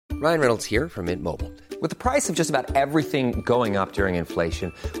Ryan Reynolds here from Mint Mobile. With the price of just about everything going up during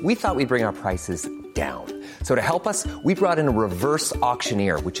inflation, we thought we'd bring our prices down. So to help us, we brought in a reverse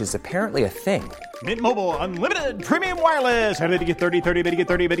auctioneer, which is apparently a thing. Mint Mobile Unlimited Premium Wireless. How to get 30, 30, bit to get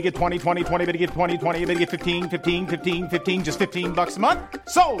 30, bit to get 20, 20, 20, bit to get 20, 20, bit to get 15, 15, 15, 15, just $15 a month?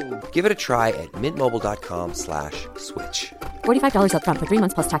 Sold! Give it a try at mintmobile.com/switch. $45 up front for 3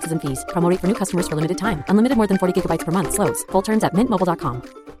 months plus taxes and fees. Promo rate for new customers for limited time. Unlimited more than 40 gigabytes per month. Slows full terms at mintmobile.com.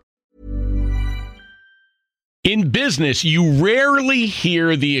 In business, you rarely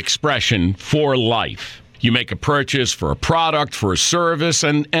hear the expression for life. You make a purchase for a product, for a service,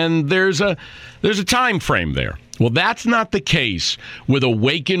 and there's a time frame there. Well, that's not the case with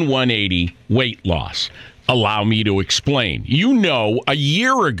Awaken 180 weight loss. Allow me to explain. You know, a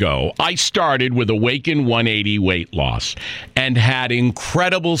year ago, I started with Awaken 180 weight loss and had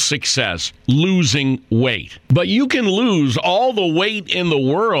incredible success losing weight. But you can lose all the weight in the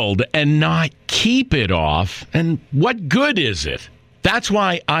world and not keep it off. And what good is it? That's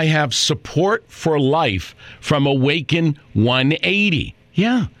why I have support for life from Awaken 180.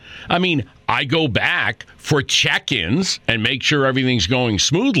 Yeah. I mean, I go back for check-ins and make sure everything's going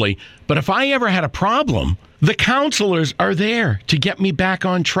smoothly. But if I ever had a problem, the counselors are there to get me back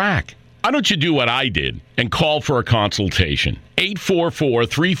on track. Why don't you do what I did and call for a consultation?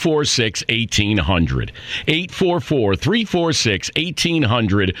 844-346-1800.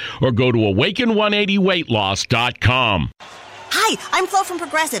 844-346-1800 or go to awaken180weightloss.com. Hi, I'm Flo from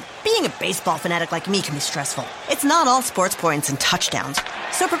Progressive. Being a baseball fanatic like me can be stressful. It's not all sports points and touchdowns.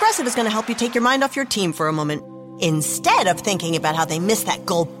 So Progressive is going to help you take your mind off your team for a moment. Instead of thinking about how they missed that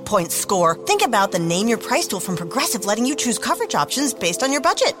goal point score, think about the Name Your Price tool from Progressive, letting you choose coverage options based on your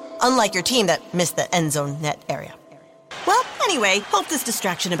budget, unlike your team that missed the end zone net area. Well, anyway, hope this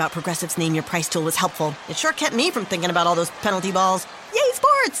distraction about Progressive's Name Your Price tool was helpful. It sure kept me from thinking about all those penalty balls. Yay,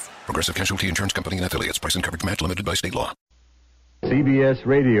 sports! Progressive Casualty Insurance Company and Affiliates. Price and coverage match limited by state law. CBS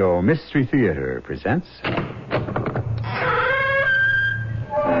Radio Mystery Theater presents...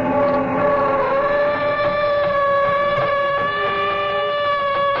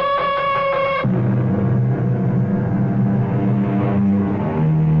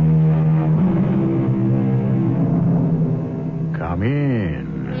 Come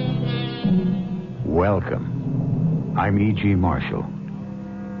in. Welcome. I'm E.G. Marshall.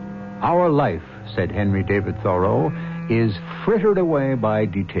 Our life, said Henry David Thoreau, is frittered away by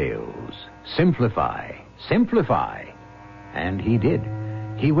details. Simplify, simplify. And he did.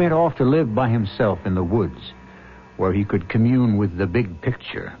 He went off to live by himself in the woods, where he could commune with the big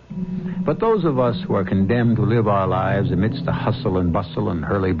picture. But those of us who are condemned to live our lives amidst the hustle and bustle and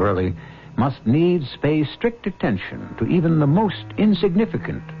hurly-burly must needs pay strict attention to even the most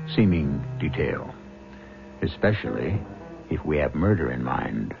insignificant seeming detail, especially if we have murder in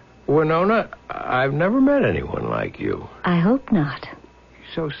mind. Winona, I've never met anyone like you. I hope not. You're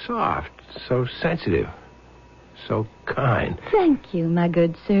so soft, so sensitive, so kind. Thank you, my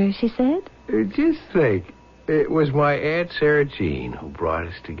good sir, she said. Just think, it was my Aunt Sarah Jean who brought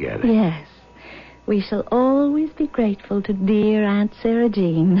us together. Yes. We shall always be grateful to dear Aunt Sarah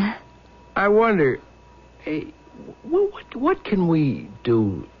Jean. I wonder, what can we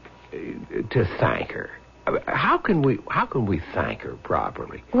do to thank her? How can we thank her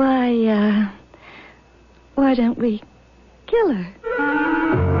properly? Why don't we kill her?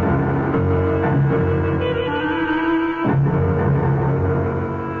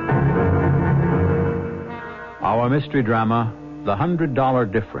 Our mystery drama, The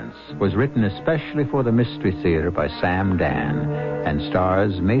 $100 Difference, was written especially for the Mystery Theater by Sam Dan and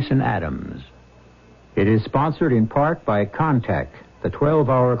stars Mason Adams. It is sponsored in part by Contact, the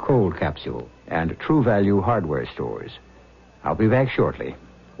 12-hour cold capsule, and True Value hardware stores. I'll be back shortly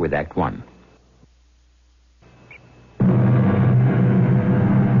with Act One.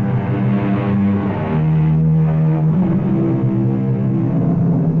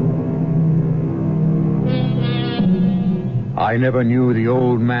 I never knew the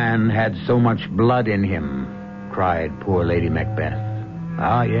old man had so much blood in him, cried poor Lady Macbeth.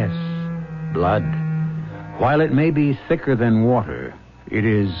 Ah, yes, blood. While it may be thicker than water, it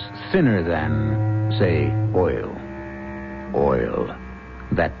is thinner than, say, oil. Oil.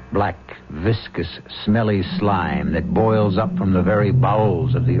 That black, viscous, smelly slime that boils up from the very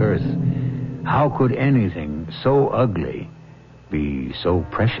bowels of the earth. How could anything so ugly be so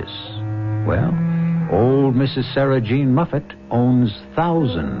precious? Well, old Mrs. Sarah Jean Muffet owns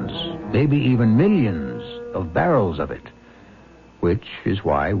thousands, maybe even millions of barrels of it, which is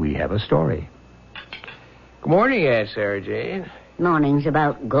why we have a story. Good morning, Aunt Sarah Jane. Morning's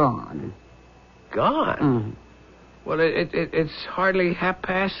about gone. Gone? Well, it's hardly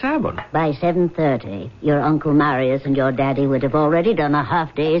 7:30. By 7:30, your Uncle Marius and your daddy would have already done a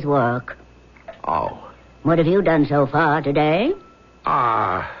half-day's work. Oh. What have you done so far today?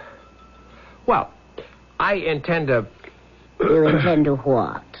 Well, I intend to... You intend to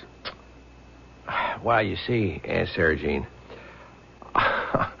what? Well, you see, Aunt Sarah Jean,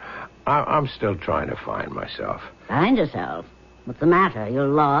 I'm still trying to find myself. Find yourself? What's the matter? You're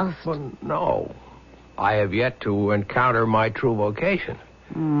lost? Well, no. I have yet to encounter my true vocation.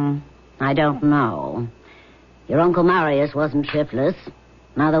 I don't know. Your Uncle Marius wasn't shiftless.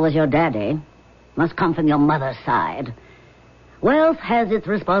 Neither was your daddy. Must come from your mother's side. Wealth has its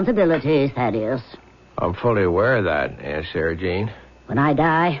responsibilities, Thaddeus. I'm fully aware of that, Aunt Sarah Jean. When I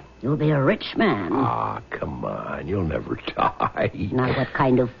die, you'll be a rich man. Come on. You'll never die. Now, what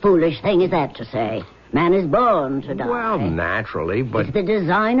kind of foolish thing is that to say? Man is born to die. Well, naturally, but... It's the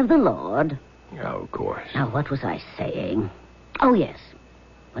design of the Lord. Oh, of course. Now, what was I saying? Oh, yes.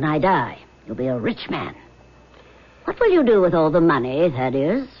 When I die, you'll be a rich man. What will you do with all the money,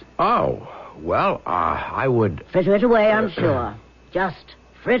 Thaddeus? Oh, well, I would... Fritter it away, I'm sure. Just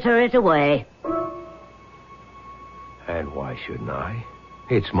fritter it away. And why shouldn't I?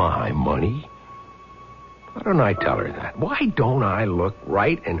 It's my money. Why don't I tell her that? Why don't I look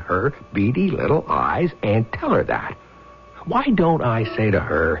right in her beady little eyes and tell her that? Why don't I say to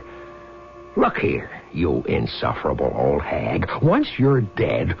her, look here, you insufferable old hag. Once you're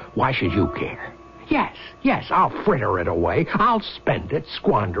dead, why should you care? Yes, I'll fritter it away. I'll spend it,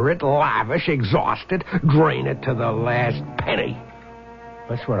 squander it, lavish, exhaust it, drain it to the last penny.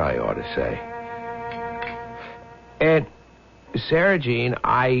 That's what I ought to say. And, Sarah Jean,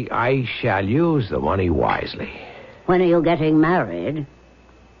 I shall use the money wisely. When are you getting married?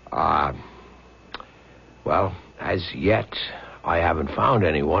 Well, as yet, I haven't found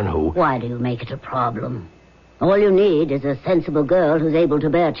anyone who... Why do you make it a problem? All you need is a sensible girl who's able to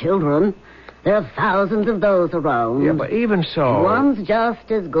bear children. There are thousands of those around. Yeah, but even so... One's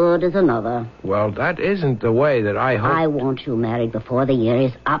just as good as another. Well, that isn't the way that I hope... I want you married before the year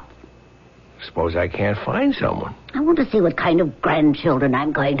is up. Suppose I can't find someone. I want to see what kind of grandchildren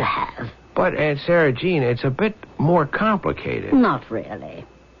I'm going to have. But, Aunt Sarah Jean, it's a bit more complicated. Not really.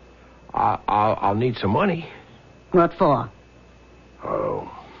 I'll need some money. What for? Oh,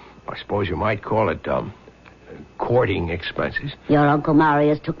 I suppose you might call it, courting expenses. Your Uncle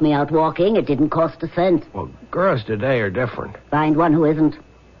Marius took me out walking. It didn't cost a cent. Well, girls today are different. Find one who isn't.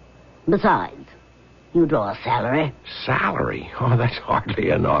 Besides, you draw a salary. Salary? Oh, that's hardly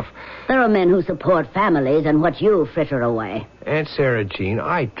enough. There are men who support families and what you fritter away. Aunt Sarah Jean,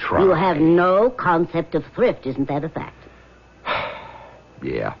 I try. You have no concept of thrift, isn't that a fact?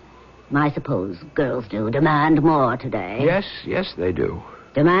 Yeah. I suppose girls do demand more today. Yes, they do.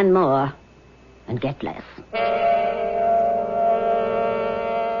 Demand more and get less.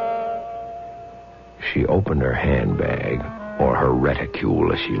 She opened her handbag, or her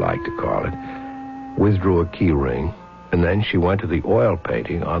reticule, as she liked to call it, withdrew a key ring, and then she went to the oil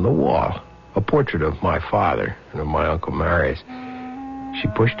painting on the wall, a portrait of my father and of my Uncle Marius. She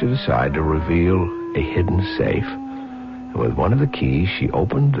pushed it aside to reveal a hidden safe, and with one of the keys, she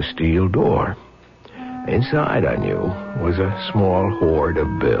opened the steel door. Inside, I knew, was a small hoard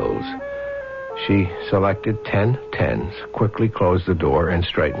of bills. She selected 10 tens, quickly closed the door, and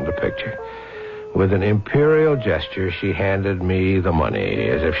straightened the picture. With an imperial gesture, she handed me the money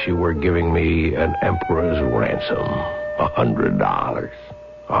as if she were giving me an emperor's ransom. $100.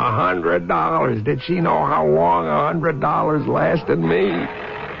 $100. Did she know how long $100 lasted me?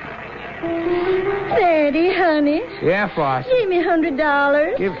 Daddy, honey. Yeah, Foss. Give me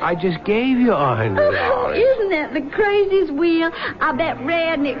 $100. I just gave you $100. Oh, isn't that the craziest wheel? I bet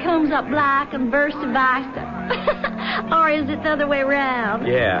red and it comes up black and versa versa. Or is it the other way around?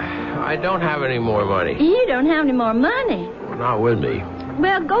 Yeah, I don't have any more money. You don't have any more money? Well, not with me.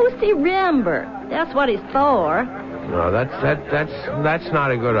 Well, go see Rember. That's what it's for. No, that's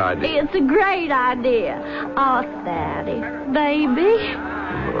not a good idea. It's a great idea. Oh, Thaddy, baby.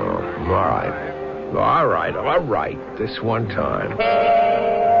 Oh, all right. This one time.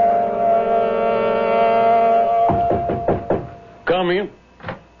 Come in.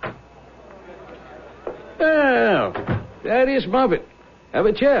 Well, Thaddeus Muffet. Have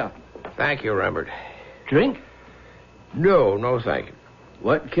a chair. Thank you, Rembert. Drink? No, thank you.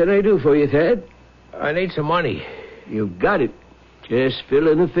 What can I do for you, Thad? I need some money. You've got it. Just fill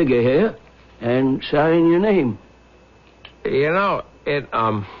in a figure here and sign your name. You know, it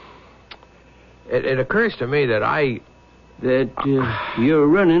occurs to me that you're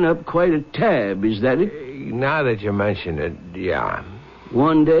running up quite a tab, is that it? Now that you mention it, yeah.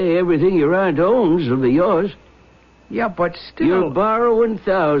 One day, everything your aunt owns will be yours. Yeah, but still... You're borrowing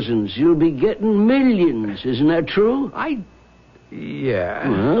thousands. You'll be getting millions. Isn't that true? Yeah.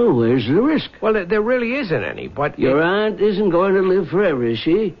 Well, where's the risk? Well, there really isn't any, but... Your aunt isn't going to live forever, is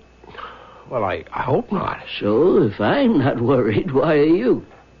she? Well, I hope not. So, if I'm not worried, why are you?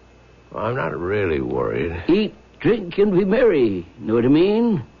 I'm not really worried. Eat, drink, and be merry. Know what I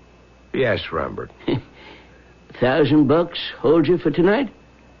mean? Yes, Rembert. $1,000 hold you for tonight?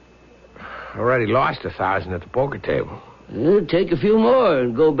 Already lost 1,000 at the poker table. Take a few more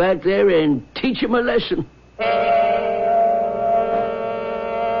and go back there and teach him a lesson.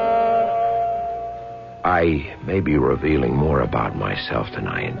 I may be revealing more about myself than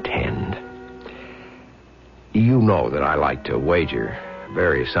I intend. You know that I like to wager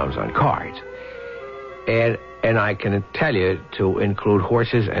various sums on cards. And I can tell you to include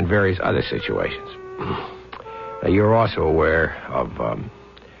horses and various other situations. Now, you're also aware of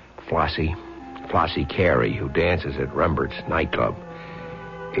Flossie Carey, who dances at Rembert's nightclub.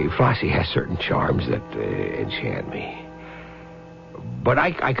 Flossie has certain charms that enchant me. But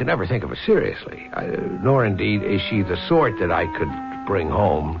I could never think of her seriously. Nor, indeed, is she the sort that I could bring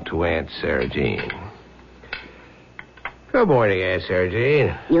home to Aunt Sarah Jean. Good morning, Aunt Sarah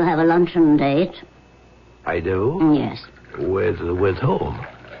Jean. You have a luncheon date? I do? Yes. With whom?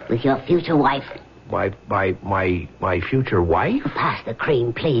 With your future wife. My future wife? Pass the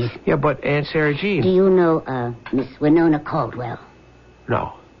cream, please. Yeah, but Aunt Sarah Jean... Do you know, Miss Winona Caldwell?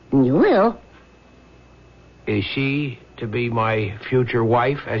 No. You will. Is she to be my future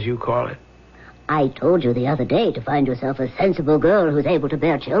wife, as you call it? I told you the other day to find yourself a sensible girl who's able to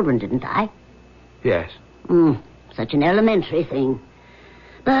bear children, didn't I? Yes. Such an elementary thing.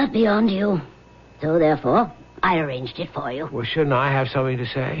 But beyond you. So, therefore, I arranged it for you. Well, shouldn't I have something to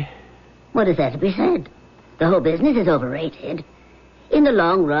say? What is there to be said? The whole business is overrated. In the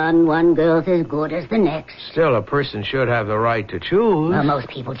long run, one girl's as good as the next. Still, a person should have the right to choose. Well, most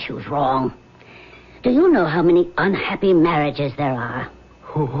people choose wrong. Do you know how many unhappy marriages there are?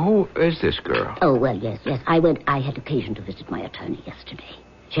 Who is this girl? Oh, well, yes. I had occasion to visit my attorney yesterday.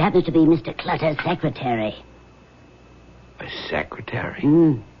 She happens to be Mr. Clutter's secretary. A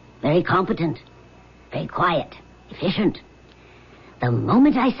secretary? Very competent. Very quiet. Efficient. The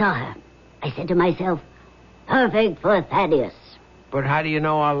moment I saw her, I said to myself, perfect for Thaddeus. But how do you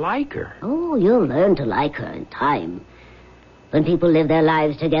know I like her? Oh, you'll learn to like her in time. When people live their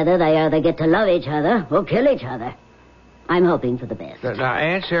lives together, they either get to love each other or kill each other. I'm hoping for the best. Now,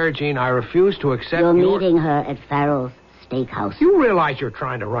 Aunt Sarah Jean, I refuse to accept You're meeting her at Farrell's Steakhouse. You realize you're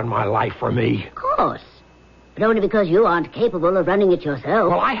trying to run my life for me? Of course. But only because you aren't capable of running it yourself.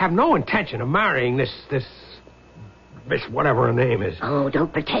 Well, I have no intention of marrying this Miss whatever her name is. Oh,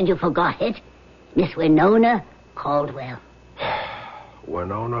 don't pretend you forgot it. Miss Winona Caldwell.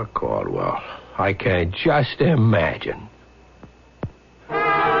 Winona Caldwell. I can just imagine.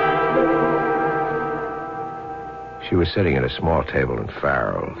 She was sitting at a small table in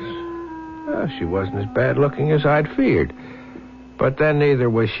Farrell's. Well, she wasn't as bad-looking as I'd feared. But then neither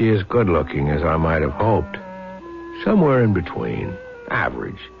was she as good-looking as I might have hoped. Somewhere in between.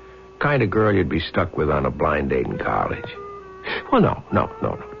 Average. Kind of girl you'd be stuck with on a blind date in college. Well,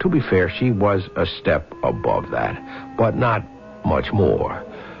 no. To be fair, she was a step above that. But not much more.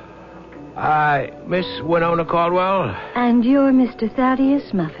 Miss Winona Caldwell? And you're Mr.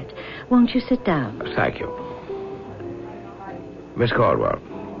 Thaddeus Muffet. Won't you sit down? Thank you. Miss Caldwell,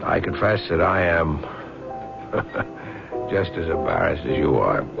 I confess that I am just as embarrassed as you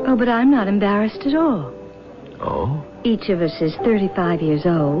are. Oh, but I'm not embarrassed at all. Oh? Each of us is 35 years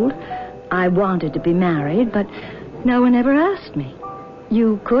old. I wanted to be married, but no one ever asked me.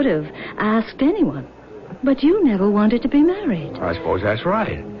 You could have asked anyone, but you never wanted to be married. I suppose that's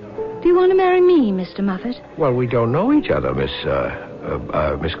right. Do you want to marry me, Mr. Muffet? Well, we don't know each other, Miss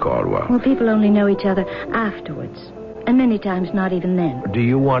Caldwell. Well, people only know each other afterwards, and many times not even then. Do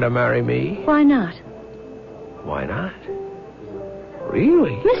you want to marry me? Why not? Why not?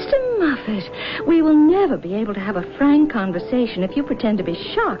 Really? Mr. Muffet, we will never be able to have a frank conversation if you pretend to be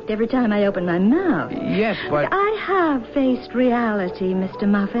shocked every time I open my mouth. Yes, but... I have faced reality, Mr.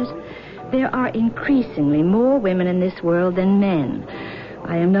 Muffet. There are increasingly more women in this world than men.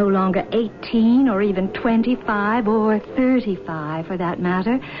 I am no longer 18 or even 25 or 35, for that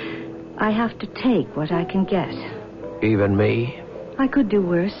matter. I have to take what I can get. Even me? I could do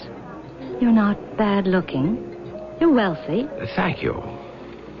worse. You're not bad-looking. You're wealthy. Thank you.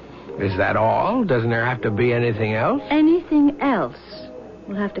 Is that all? Doesn't there have to be anything else? Anything else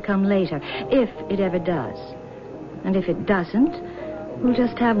will have to come later, if it ever does. And if it doesn't, we'll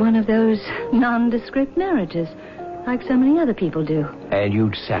just have one of those nondescript marriages, like so many other people do. And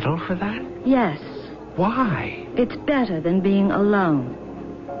you'd settle for that? Yes, Why? It's better than being alone.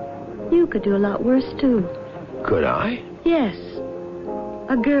 You could do a lot worse, too. Could I? Yes.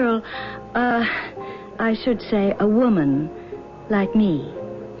 A girl, I should say a woman like me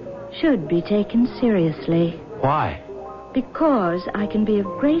should be taken seriously. Why? Because I can be of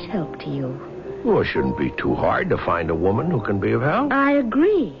great help to you. Well, it shouldn't be too hard to find a woman who can be of help. I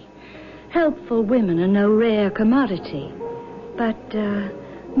agree. Helpful women are no rare commodity. But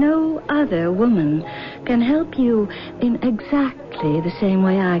no other woman can help you in exactly the same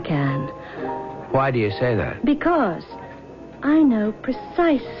way I can. Why do you say that? Because I know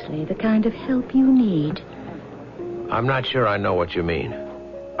precisely the kind of help you need. I'm not sure I know what you mean.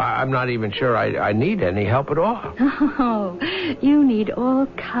 I'm not even sure I need any help at all. Oh, you need all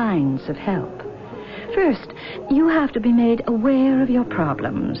kinds of help. First, you have to be made aware of your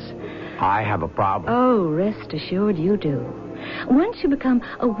problems. I have a problem. Oh, rest assured you do. Once you become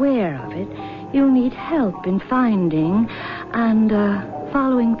aware of it, you'll need help in finding and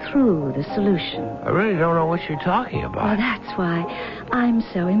following through the solution. I really don't know what you're talking about. Well, that's why I'm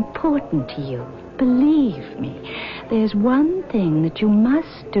so important to you. Believe me, there's one thing that you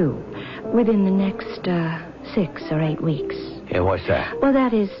must do within the next 6 or 8 weeks. Yeah, what's that? Well,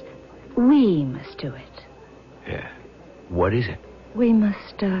 that is, we must do it. Yeah. What is it? We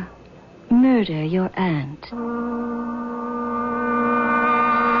must murder your aunt.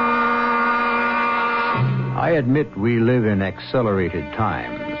 I admit we live in accelerated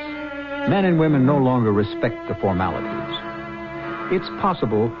times. Men and women no longer respect the formalities. It's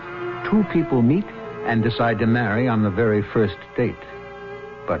possible 2 people meet and decide to marry on the very first date.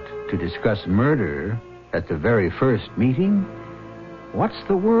 But to discuss murder at the very first meeting? What's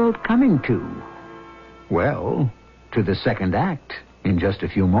the world coming to? Well, to the second act in just a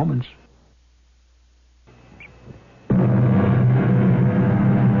few moments.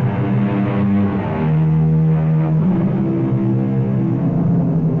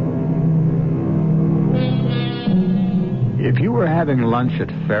 If you were having lunch at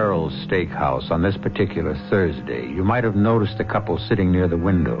Farrell's Steakhouse on this particular Thursday, you might have noticed a couple sitting near the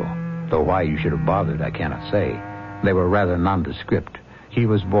window. Though why you should have bothered, I cannot say. They were rather nondescript. He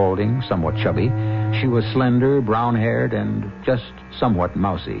was balding, somewhat chubby. She was slender, brown-haired, and just somewhat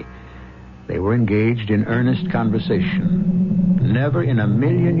mousy. They were engaged in earnest conversation. Never in a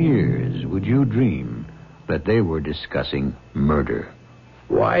million years would you dream that they were discussing murder.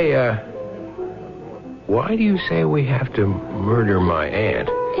 Why do you say we have to murder my aunt?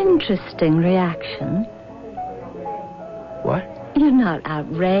 Interesting reaction. What? You're not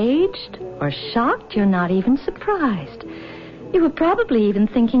outraged or shocked. You're not even surprised. You were probably even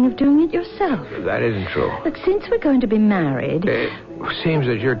thinking of doing it yourself. That isn't true. Look, since we're going to be married... It seems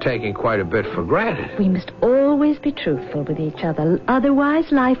that you're taking quite a bit for granted. We must always be truthful with each other.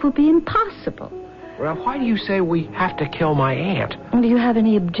 Otherwise, life will be impossible. Well, why do you say we have to kill my aunt? Do you have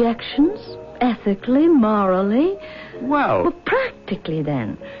any objections? Ethically, morally? Well, practically,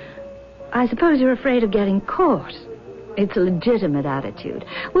 then. I suppose you're afraid of getting caught. It's a legitimate attitude.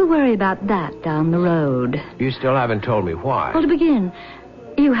 We'll worry about that down the road. You still haven't told me why. Well, to begin,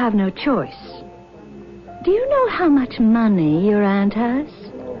 you have no choice. Do you know how much money your aunt has?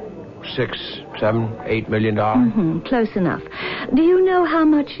 $6, $7, $8 million? Mm-hmm, close enough. Do you know how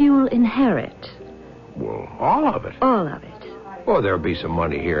much you'll inherit? Well, all of it. All of it. Well, there'll be some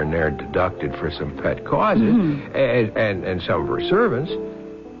money here and there deducted for some pet causes, and some for servants.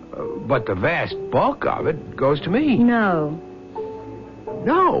 But the vast bulk of it goes to me. No.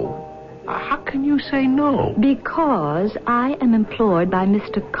 No? How can you say no? Because I am employed by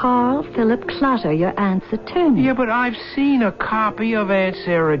Mr. Carl Philip Clutter, your aunt's attorney. Yeah, but I've seen a copy of Aunt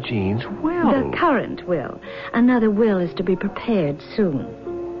Sarah Jean's will. The current will. Another will is to be prepared soon.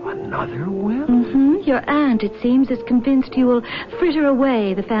 Another will? Mm-hmm. Your aunt, it seems, is convinced you will fritter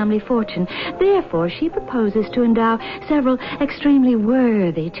away the family fortune. Therefore, she proposes to endow several extremely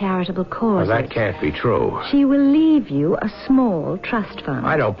worthy charitable causes. Well, that can't be true. She will leave you a small trust fund.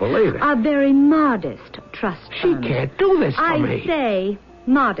 I don't believe it. A very modest trust fund. She can't do this for me. I say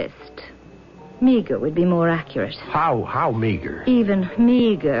modest. Meager would be more accurate. How meager? Even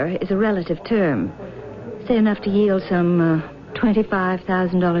meager is a relative term. Say enough to yield some...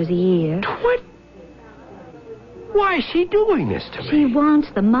 $25,000 a year. What? Why is she doing this to me? She wants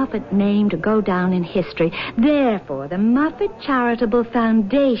the Muffet name to go down in history. Therefore, the Muffet Charitable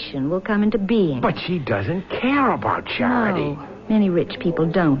Foundation will come into being. But she doesn't care about charity. No, many rich people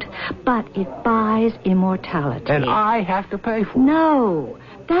don't. But it buys immortality. And I have to pay for it. No.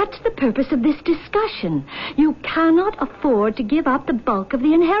 That's the purpose of this discussion. You cannot afford to give up the bulk of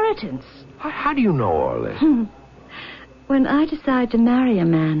the inheritance. How do you know all this? When I decide to marry a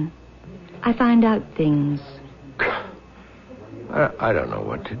man, I find out things. I don't know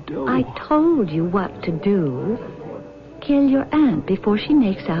what to do. I told you what to do. Kill your aunt before she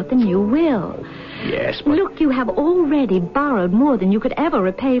makes out the new will. Yes, but... Look, you have already borrowed more than you could ever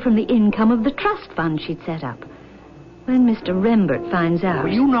repay from the income of the trust fund she'd set up. When Mr. Rembert finds out...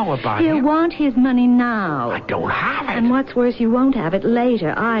 Well, you know about he'll him. want his money now. I don't have it. And what's worse, you won't have it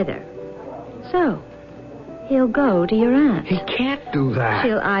later either. So, he'll go to your aunt. He can't do that.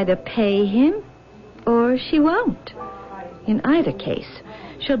 She'll either pay him or she won't. In either case,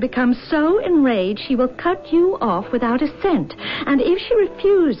 she'll become so enraged she will cut you off without a cent. And if she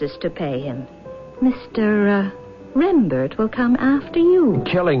refuses to pay him, Mr. Rembert will come after you.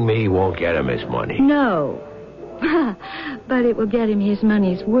 Killing me won't get him his money. No. But it will get him his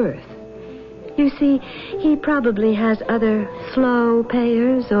money's worth. You see, he probably has other slow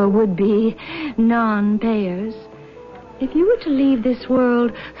payers or would-be non-payers. If you were to leave this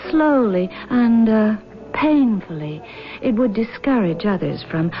world slowly and painfully, it would discourage others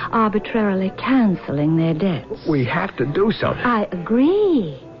from arbitrarily canceling their debts. We have to do something. I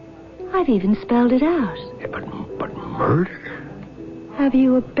agree. I've even spelled it out. Yeah, but murder? Have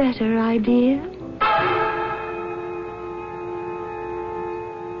you a better idea?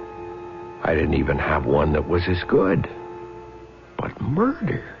 I didn't even have one that was as good. But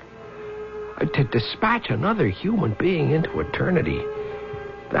murder? To dispatch another human being into eternity,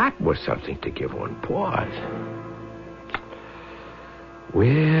 that was something to give one pause.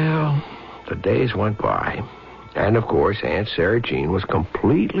 Well, the days went by. And, of course, Aunt Sarah Jean was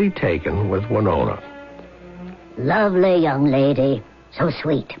completely taken with Winona. Lovely young lady. So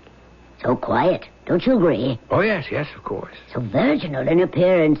sweet. So quiet. Don't you agree? Oh, yes, of course. So virginal in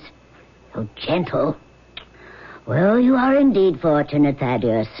appearance. So gentle. Well, you are indeed fortunate,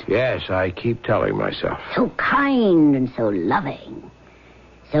 Thaddeus. Yes, I keep telling myself. So kind and so loving.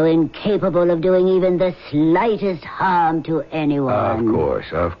 So incapable of doing even the slightest harm to anyone.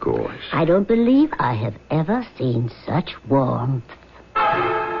 Of course. I don't believe I have ever seen such warmth.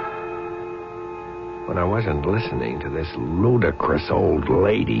 When I wasn't listening to this ludicrous old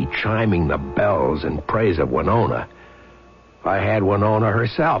lady chiming the bells in praise of Winona, I had Winona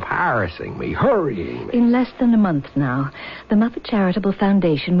herself harassing me, hurrying me. In less than a month now, the Muffet Charitable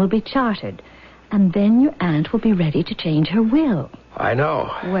Foundation will be chartered, and then your aunt will be ready to change her will. I know.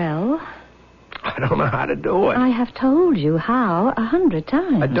 Well? I don't know how to do it. I have told you how 100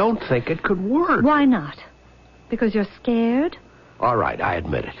 times. I don't think it could work. Why not? Because you're scared? All right, I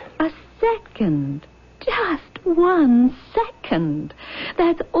admit it. A second. Just 1 second.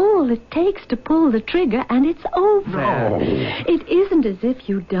 That's all it takes to pull the trigger, and it's over. No. It isn't as if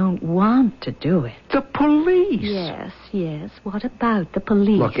you don't want to do it. The police. Yes. What about the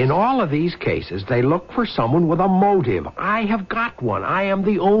police? Look, in all of these cases, they look for someone with a motive. I have got one. I am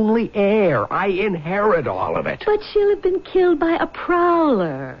the only heir. I inherit all of it. But she'll have been killed by a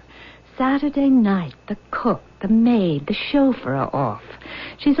prowler. Saturday night, the cook, the maid, the chauffeur are off.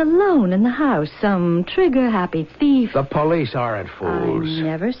 She's alone in the house, some trigger-happy thief. The police aren't fools. I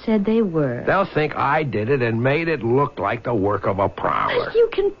never said they were. They'll think I did it and made it look like the work of a prowler. But you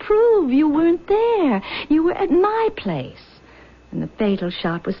can prove you weren't there. You were at my place. When the fatal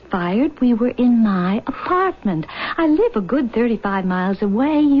shot was fired, we were in my apartment. I live a good 35 miles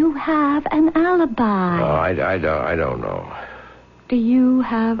away. You have an alibi. Oh, I don't know. Do you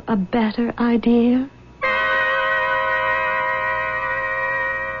have a better idea?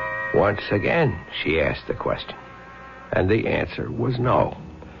 Once again, she asked the question. And the answer was no.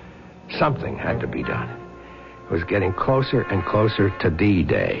 Something had to be done. It was getting closer and closer to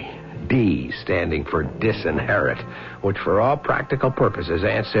D-Day. D standing for disinherit, which for all practical purposes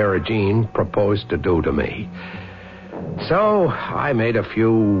Aunt Sarah Jean proposed to do to me. So I made a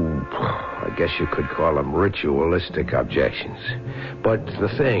few, I guess you could call them ritualistic objections. But the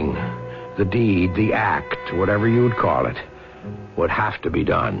thing, the deed, the act, whatever you'd call it, would have to be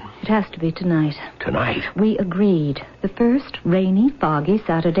done. It has to be tonight. Tonight? We agreed. The first rainy, foggy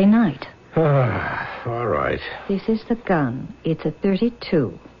Saturday night. All right. This is the gun. It's a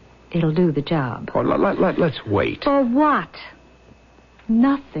 .32. It'll do the job. Oh, let's wait. For what?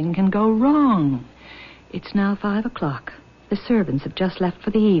 Nothing can go wrong. It's now 5 o'clock. The servants have just left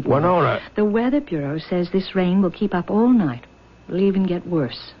for the evening. Winona. The Weather Bureau says this rain will keep up all night. It'll even get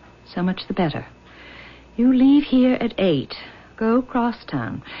worse. So much the better. You leave here at 8. Go cross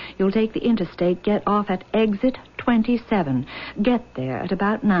town. You'll take the interstate, get off at exit 27. Get there at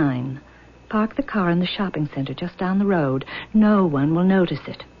about 9. Park the car in the shopping center just down the road. No one will notice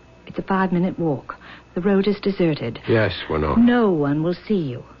it. It's a 5-minute walk. The road is deserted. Yes, Winona. No one will see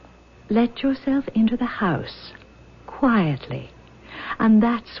you. Let yourself into the house. Quietly. And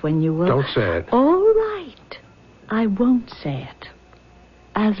that's when you will... Don't say it. All right. I won't say it.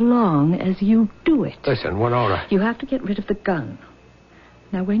 As long as you do it. Listen, Winona. You have to get rid of the gun.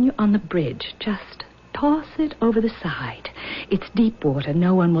 Now, when you're on the bridge, just toss it over the side. It's deep water.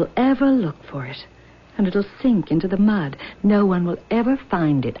 No one will ever look for it. And it'll sink into the mud. No one will ever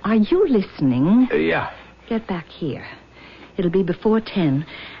find it. Are you listening? Yeah. Get back here. It'll be before 10,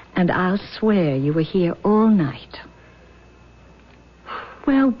 and I'll swear you were here all night.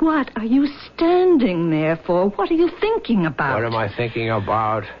 Well, what are you standing there for? What are you thinking about? What am I thinking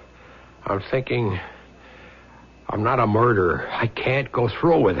about? I'm thinking... I'm not a murderer. I can't go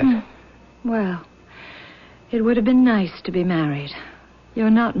through with it. Well, it would have been nice to be married. You're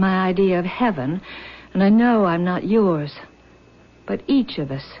not my idea of heaven, and I know I'm not yours. But each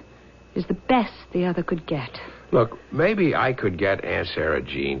of us is the best the other could get. Look, maybe I could get Aunt Sarah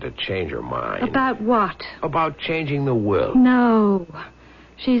Jean to change her mind. About what? About changing the will. No.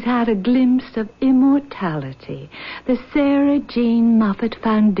 She's had a glimpse of immortality. The Sarah Jean Moffat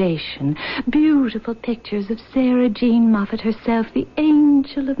Foundation. Beautiful pictures of Sarah Jean Moffat herself, the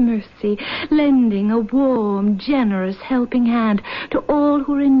angel of mercy, lending a warm, generous helping hand to all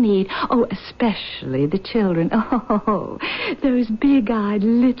who are in need. Oh, especially the children. Oh, those big-eyed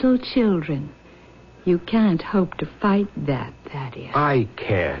little children. You can't hope to fight that, Thaddeus. I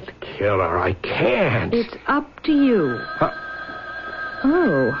can't kill her. I can't. It's up to you.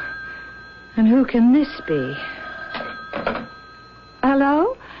 Oh, and who can this be?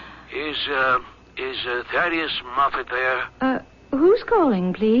 Hello? Is Thaddeus Moffat there? Who's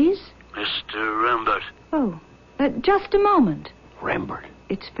calling, please? Mr. Rembert. Oh, just a moment. Rembert?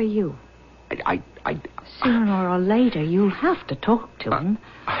 It's for you. I... Sooner or later, you'll have to talk to him.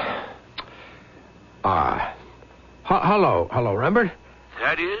 Hello, Rembert?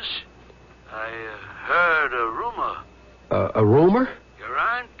 Thaddeus, I heard a rumor. A rumor? Your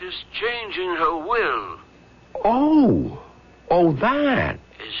aunt is changing her will. Oh, that.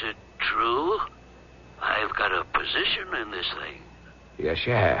 Is it true? I've got a position in this thing. Yes,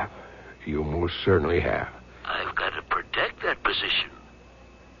 you have. You most certainly have. I've got to protect that position.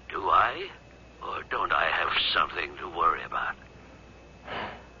 Do I? Or don't I have something to worry about?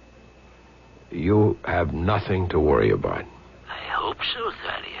 You have nothing to worry about. I hope so,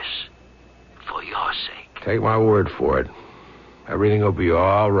 Thaddeus. For your sake. Take my word for it. Everything will be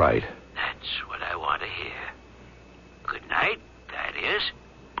all right. That's what I want to hear. Good night, Thaddeus.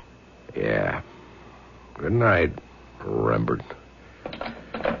 Yeah. Good night, Rembert.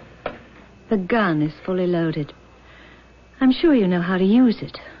 The gun is fully loaded. I'm sure you know how to use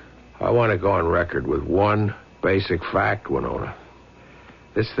it. I want to go on record with one basic fact, Winona.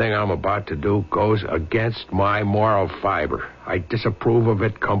 This thing I'm about to do goes against my moral fiber. I disapprove of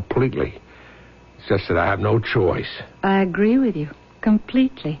it completely. It's just that I have no choice. I agree with you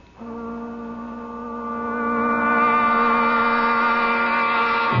completely.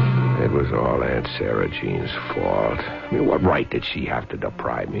 It was all Aunt Sarah Jean's fault. I mean, what right did she have to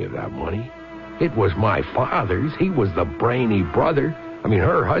deprive me of that money? It was my father's. He was the brainy brother. I mean,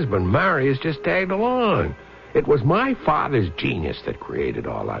 her husband, Marius, just tagged along. It was my father's genius that created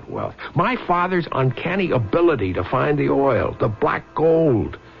all that wealth. My father's uncanny ability to find the oil, the black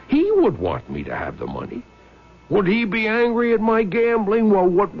gold. He would want me to have the money. Would he be angry at my gambling? Well,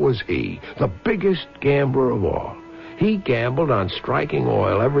 what was he? The biggest gambler of all. He gambled on striking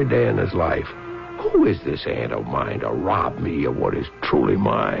oil every day in his life. Who is this aunt of mine to rob me of what is truly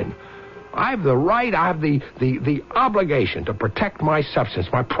mine? I've the right, I have the obligation to protect my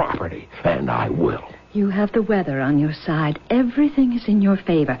substance, my property, and I will. You have the weather on your side. Everything is in your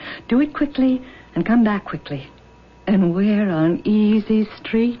favor. Do it quickly and come back quickly. And we're on easy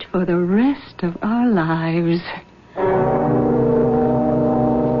street for the rest of our lives.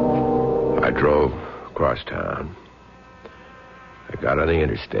 I drove across town. I got on the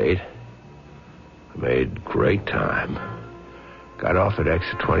interstate. I made great time. Got off at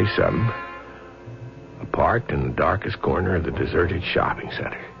exit 27. I parked in the darkest corner of the deserted shopping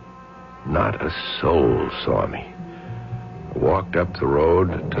center. Not a soul saw me. I walked up the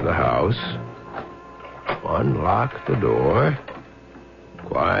road to the house, unlocked the door.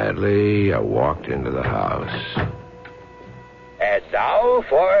 Quietly, I walked into the house. And now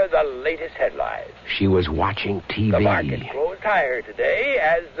for the latest headlines. She was watching TV. The market closed higher today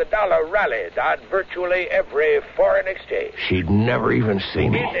as the dollar rallied on virtually every foreign exchange. She'd never even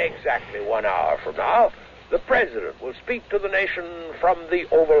seen me. In exactly 1 hour from now, the president will speak to the nation from the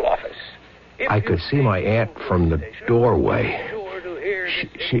Oval Office. I could see my aunt from the doorway.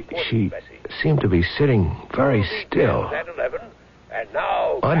 She seemed to be sitting very still. And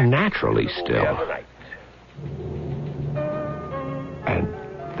now, unnaturally still.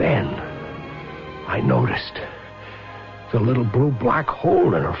 Then I noticed the little blue black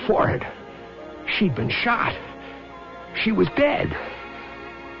hole in her forehead. She'd been shot. She was dead.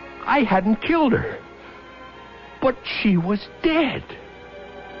 I hadn't killed her, but she was dead.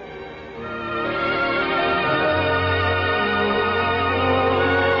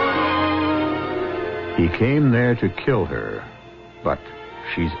 He came there to kill her, but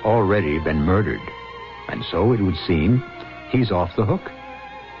she's already been murdered. And so, it would seem, he's off the hook.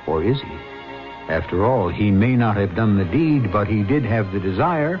 Or is he? After all, he may not have done the deed, but he did have the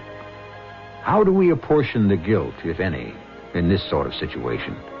desire. How do we apportion the guilt, if any, in this sort of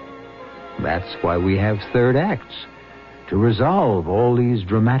situation? That's why we have third acts, to resolve all these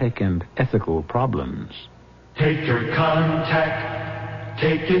dramatic and ethical problems. Take your contact,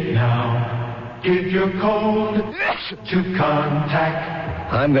 take it now. Give your code to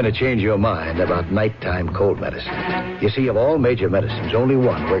contact. I'm going to change your mind about nighttime cold medicine. You see, of all major medicines, only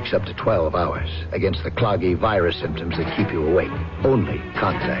one works up to 12 hours against the cloggy virus symptoms that keep you awake. Only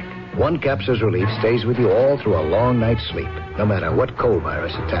Contact. One capsule's relief stays with you all through a long night's sleep, no matter what cold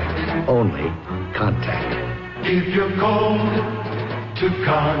virus attacks. Only Contact. Give your code to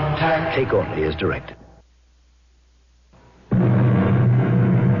Contact. Take only as directed.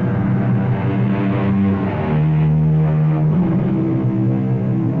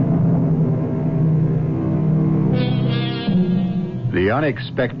 The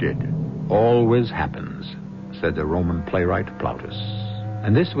unexpected always happens, said the Roman playwright Plautus.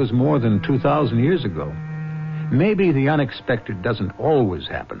 And this was more than 2,000 years ago. Maybe the unexpected doesn't always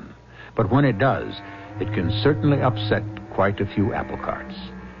happen, but when it does, it can certainly upset quite a few apple carts.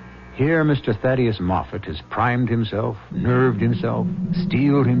 Here, Mr. Thaddeus Moffat has primed himself, nerved himself,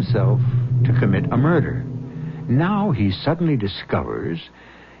 steeled himself to commit a murder. Now he suddenly discovers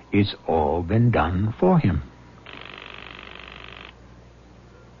it's all been done for him.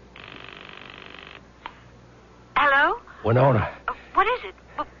 Hello? Winona. What is it?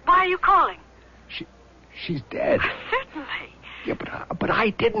 Why are you calling? She's dead. Certainly. Yeah, but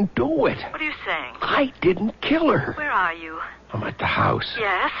I didn't do it. What are you saying? I didn't kill her. Where are you? I'm at the house.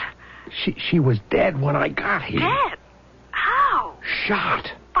 Yes? She was dead when I got here. Dead? How?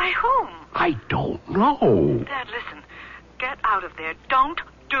 Shot. By whom? I don't know. Dad, listen. Get out of there. Don't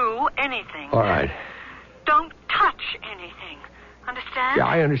do anything. All right. Don't touch anything. Understand? Yeah,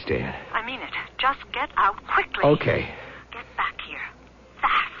 I understand. I mean it. Just get out quickly. Okay. Get back here.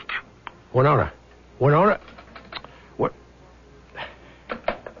 Fast. Winona. What?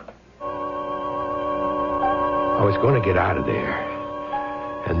 I was going to get out of there.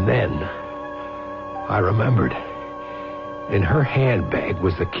 And then I remembered. In her handbag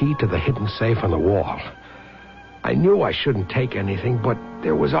was the key to the hidden safe on the wall. I knew I shouldn't take anything, but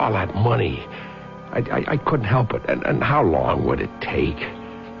there was all that money. I couldn't help it. And how long would it take?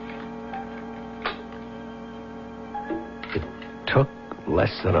 It took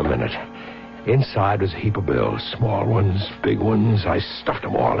less than a minute. Inside was a heap of bills, small ones, big ones. I stuffed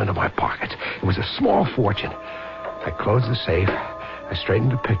them all into my pocket. It was a small fortune. I closed the safe. I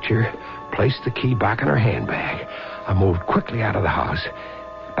straightened the picture, placed the key back in her handbag. I moved quickly out of the house,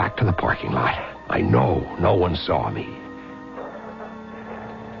 back to the parking lot. I know no one saw me.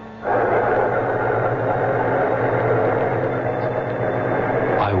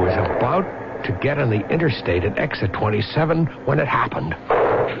 I was about to get on the interstate at exit 27 when it happened.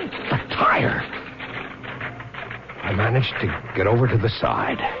 A tire. I managed to get over to the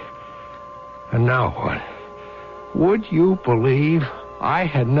side. And now what? Would you believe I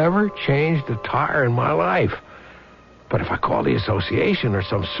had never changed a tire in my life? But if I call the association or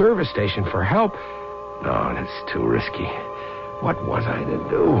some service station for help, no, that's too risky. What was I to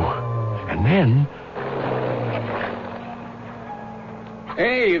do? And then...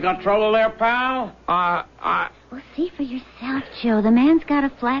 Hey, you got trouble there, pal? Well, see for yourself, Joe. The man's got a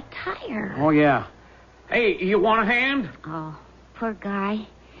flat tire. Oh, yeah. Hey, you want a hand? Oh, poor guy.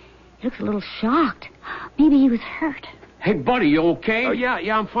 He looks a little shocked. Maybe he was hurt. Hey, buddy, you okay? Oh,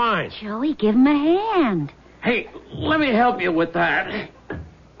 yeah, I'm fine. Joey, give him a hand. Hey, let me help you with that.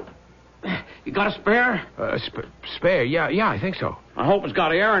 You got a spare? Spare? Yeah, I think so. I hope it's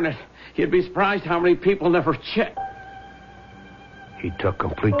got air in it. You'd be surprised how many people never check. He took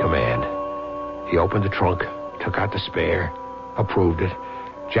complete command. He opened the trunk, took out the spare, approved it,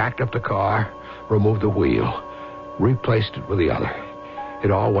 jacked up the car, removed the wheel, replaced it with the other. It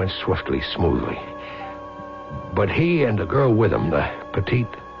all went swiftly, smoothly. But he and the girl with him, the petite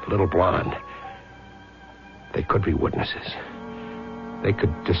little blonde, they could be witnesses. They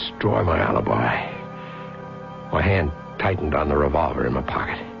could destroy my alibi. My hand tightened on the revolver in my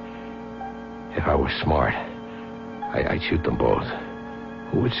pocket. If I was smart, I'd shoot them both.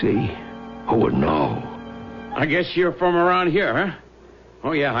 Who would see? Who would know? I guess you're from around here, huh?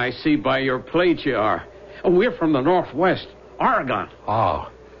 Oh, yeah, I see by your plate you are. Oh, we're from the Northwest, Oregon. Oh.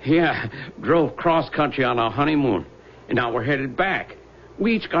 Yeah, drove cross-country on our honeymoon, and now we're headed back.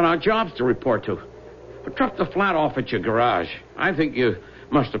 We each got our jobs to report to. But dropped the flat off at your garage. I think you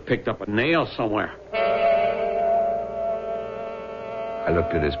must have picked up a nail somewhere. I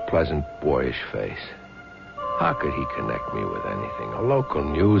looked at his pleasant, boyish face. How could he connect me with anything? A local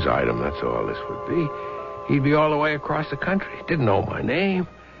news item, that's all this would be. He'd be all the way across the country. Didn't know my name.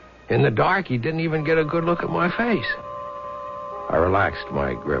 In the dark, he didn't even get a good look at my face. I relaxed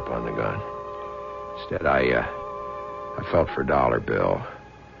my grip on the gun. Instead, I felt for a dollar bill.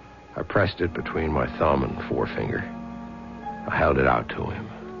 I pressed it between my thumb and forefinger. I held it out to him.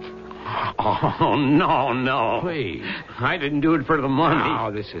 Oh, no. Please. I didn't do it for the money.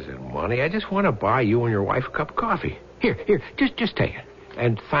 No, this isn't money. I just want to buy you and your wife a cup of coffee. Here, just take it.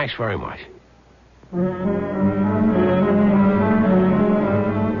 And thanks very much. I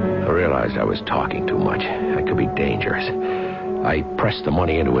realized I was talking too much. That could be dangerous. I pressed the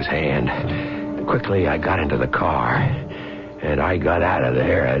money into his hand. Quickly, I got into the car, and I got out of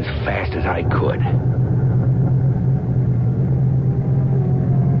there as fast as I could.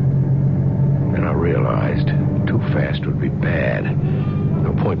 And I realized too fast would be bad.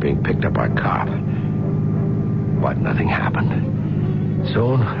 No point being picked up by a cop. But nothing happened.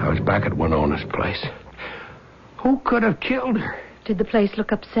 Soon, I was back at Winona's place. Who could have killed her? Did the place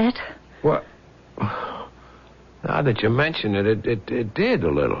look upset? What? Now that you mention it, it did a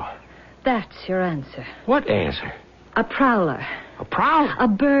little. That's your answer. What answer? A prowler. A prowler? A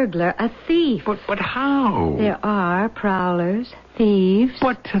burglar, a thief. But how? There are prowlers, thieves.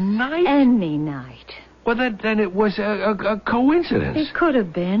 But tonight? Any night. Well, then it was a coincidence. It could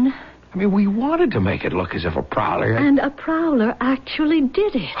have been. I mean, we wanted to make it look as if a prowler... And a prowler actually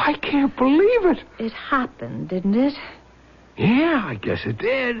did it. I can't believe it. It happened, didn't it? Yeah, I guess it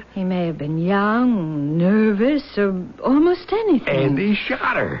did. He may have been young, nervous, or almost anything. And he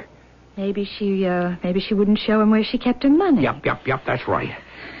shot her. Maybe she wouldn't show him where she kept her money. Yep, that's right.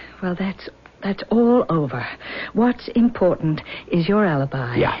 Well, that's all over. What's important is your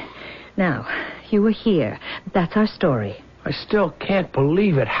alibi. Yeah. Now, you were here. That's our story. I still can't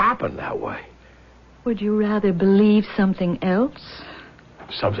believe it happened that way. Would you rather believe something else?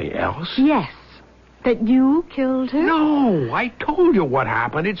 Something else? Yes. That you killed her? No, I told you what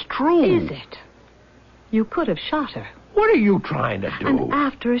happened. It's true. Is it? You could have shot her. What are you trying to do? And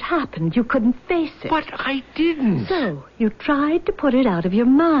after it happened, you couldn't face it. But I didn't. So, you tried to put it out of your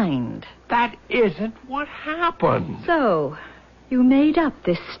mind. That isn't what happened. So, you made up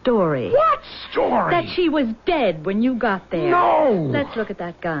this story. What story? That she was dead when you got there. No. Let's look at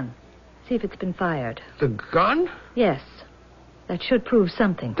that gun. See if it's been fired. The gun? Yes. That should prove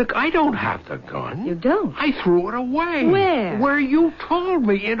something. I don't have the gun. You don't? I threw it away. Where? Where you told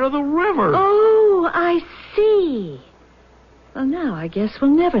me, into the river. Oh, I see. Well, now I guess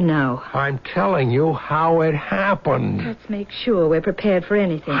we'll never know. I'm telling you how it happened. Let's make sure we're prepared for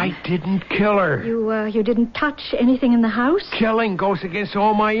anything. I didn't kill her. You didn't touch anything in the house? Killing goes against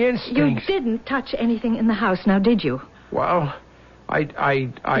all my instincts. You didn't touch anything in the house, now did you? Well,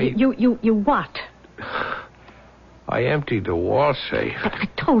 You what? I emptied the wall safe. But I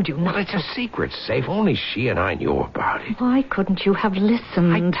told you not. Well, it's a secret safe. Only she and I knew about it. Why couldn't you have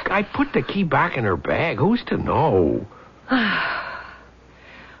listened? I put the key back in her bag. Who's to know?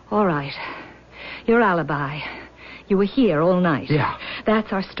 All right. Your alibi. You were here all night. Yeah.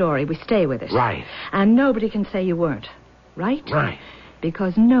 That's our story. We stay with it. Right. And nobody can say you weren't. Right? Right.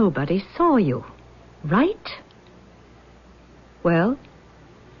 Because nobody saw you. Right? Well,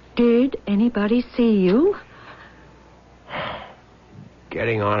 did anybody see you?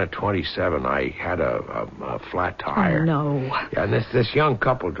 Getting on at 27, I had a flat tire. Oh, no. Yeah, and this young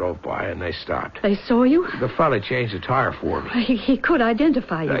couple drove by, and they stopped. They saw you? The fella changed the tire for me. He could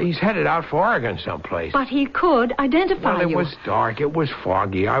identify you. He's headed out for Oregon someplace. But he could identify you. you. Well, it was dark. It was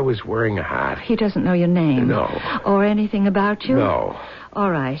foggy. I was wearing a hat. He doesn't know your name? No. Or anything about you? No.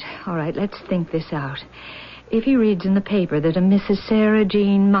 All right. Let's think this out. If he reads in the paper that a Mrs. Sarah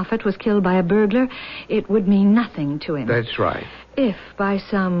Jean Moffat was killed by a burglar, it would mean nothing to him. That's right. If, by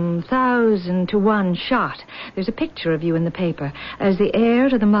some 1,000-to-1 shot, there's a picture of you in the paper as the heir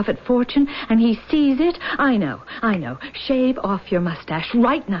to the Moffat fortune, and he sees it, I know. Shave off your mustache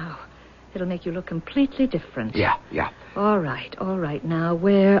right now. It'll make you look completely different. Yeah. All right. Now,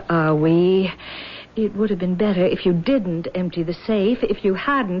 where are we? It would have been better if you didn't empty the safe, if you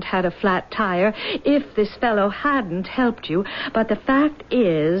hadn't had a flat tire, if this fellow hadn't helped you. But the fact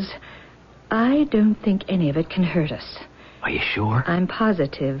is, I don't think any of it can hurt us. Are you sure? I'm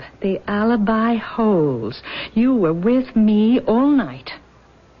positive. The alibi holds. You were with me all night.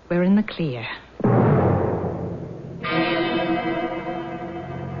 We're in the clear.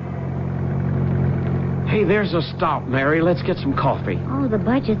 Hey, there's a stop, Mary. Let's get some coffee. Oh, the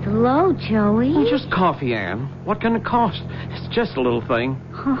budget's low, Joey. Oh, just coffee, Ann. What can it cost? It's just a little thing.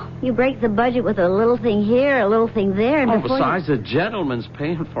 Oh, you break the budget with a little thing here, a little thing there. And besides, the gentleman's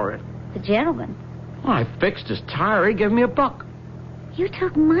paying for it. The gentleman? Well, I fixed his tire. He gave me $1. You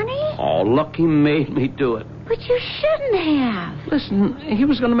took money? Oh, look, he made me do it. But you shouldn't have. Listen, he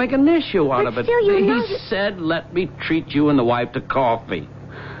was going to make an issue out of it. Still, he said, let me treat you and the wife to coffee.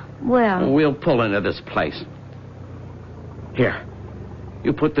 Well... We'll pull into this place. Here.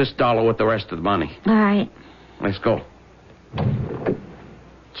 You put this $1 with the rest of the money. All right. Let's go.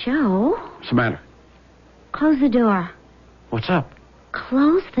 Joe? What's the matter? Close the door. What's up?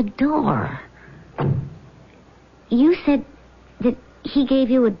 Close the door. You said that he gave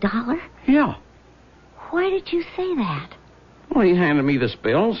you $1? Yeah. Why did you say that? Well, he handed me this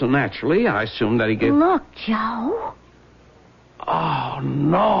bill, so naturally I assumed that he gave... Look, Joe. Oh,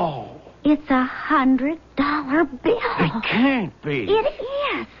 no. It's $100 bill. It can't be. It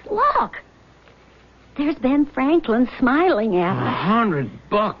is. Look. There's Ben Franklin smiling at us.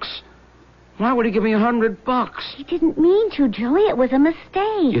 $100? Why would he give me $100? He didn't mean to, Joey. It was a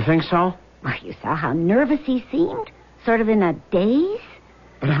mistake. You think so? Well, you saw how nervous he seemed? Sort of in a daze?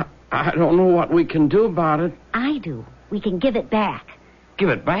 But I don't know what we can do about it. I do. We can give it back. Give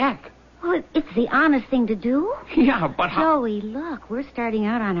it back? Well, it's the honest thing to do. Yeah, but how... Joey, look, we're starting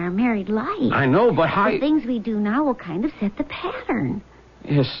out on our married life. I know, but how... The things we do now will kind of set the pattern.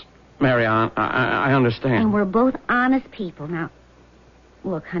 Yes, Mary, I understand. And we're both honest people. Now,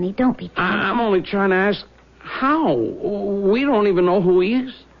 look, honey, don't be... I'm only trying to ask, how? We don't even know who he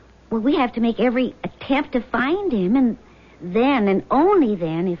is. Well, we have to make every attempt to find him, and then, and only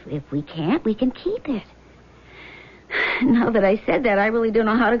then, if we can't, we can keep it. Now that I said that, I really don't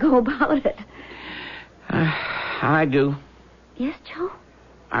know how to go about it. I do. Yes, Joe?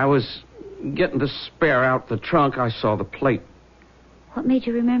 I was getting the spare out the trunk. I saw the plate. What made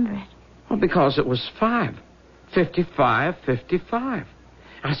you remember it? Well, because it was 5. 55, 55.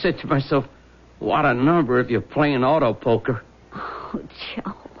 I said to myself, what a number if you're playing auto poker. Oh,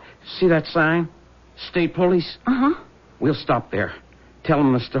 Joe. See that sign? State Police? Uh-huh. We'll stop there. Tell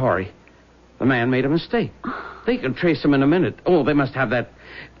them the story. The man made a mistake. They can trace him in a minute. Oh, they must have that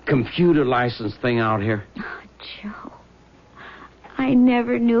computer license thing out here. Oh, Joe. I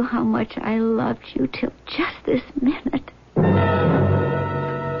never knew how much I loved you till just this minute.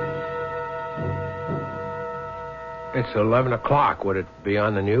 It's 11 o'clock. Would it be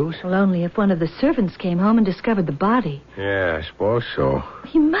on the news? Well, only if one of the servants came home and discovered the body. Yeah, I suppose so.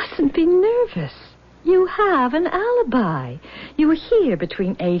 You mustn't be nervous. You have an alibi. You were here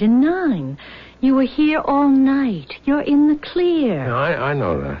between 8 and 9. You were here all night. You're in the clear. No, I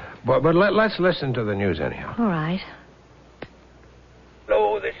know that. But let's listen to the news anyhow. All right.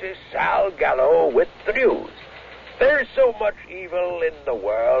 Hello, this is Sal Gallo with the news. There's so much evil in the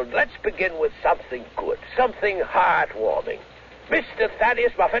world. Let's begin with something good, something heartwarming. Mr.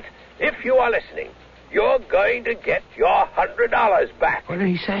 Thaddeus Muffet, if you are listening, you're going to get your $100 back. What did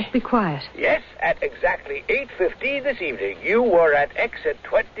he say? Be quiet. Yes, at exactly 8:15 this evening, you were at exit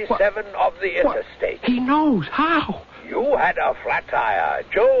 27 of the interstate. He knows. How? You had a flat tire.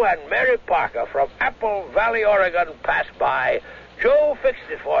 Joe and Mary Parker from Apple Valley, Oregon passed by. Joe fixed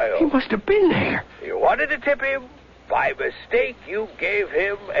it for you. He must have been there. You wanted to tip him? By mistake, you gave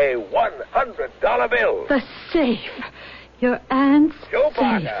him a $100 bill. The safe. Your aunt's Joe safe.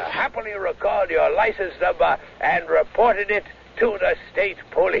 Parker happily recalled your license number and reported it to the state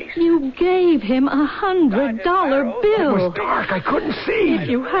police. You gave him $100 bill. It was dark. I couldn't see. If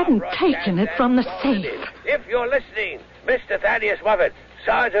you hadn't taken it from the safe. If you're listening, Mr. Thaddeus Muffet,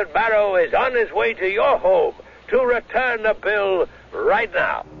 Sergeant Barrow is on his way to your home to return the bill right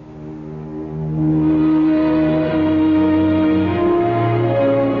now.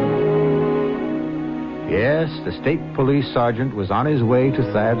 Yes, the state police sergeant was on his way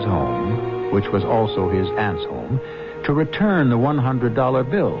to Thad's home, which was also his aunt's home, to return the $100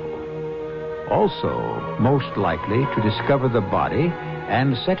 bill. Also, most likely to discover the body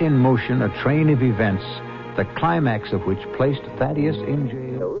and set in motion a train of events, the climax of which placed Thaddeus in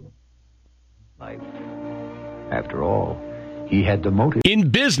jail. Life. After all, he had the motive. In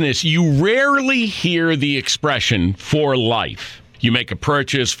business, you rarely hear the expression "for life." You make a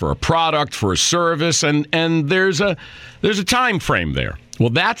purchase for a product, for a service, and there's a time frame there. Well,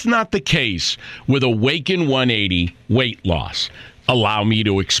 that's not the case with Awaken 180 weight loss. allow me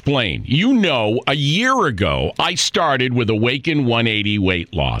to explain. You know, a year ago, I started with Awaken 180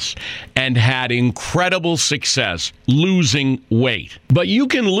 weight loss and had incredible success losing weight. But you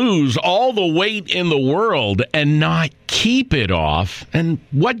can lose all the weight in the world and not keep it off. And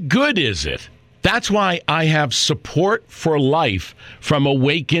what good is it? That's why I have support for life from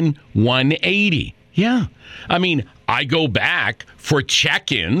Awaken 180. Yeah. I mean, I go back for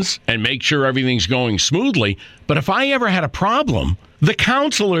check-ins and make sure everything's going smoothly. But if I ever had a problem, the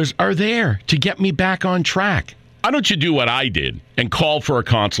counselors are there to get me back on track. Why don't you do what I did and call for a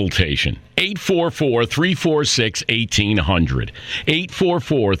consultation? 844-346-1800.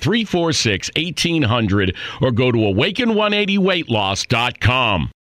 844-346-1800 or go to awaken180weightloss.com.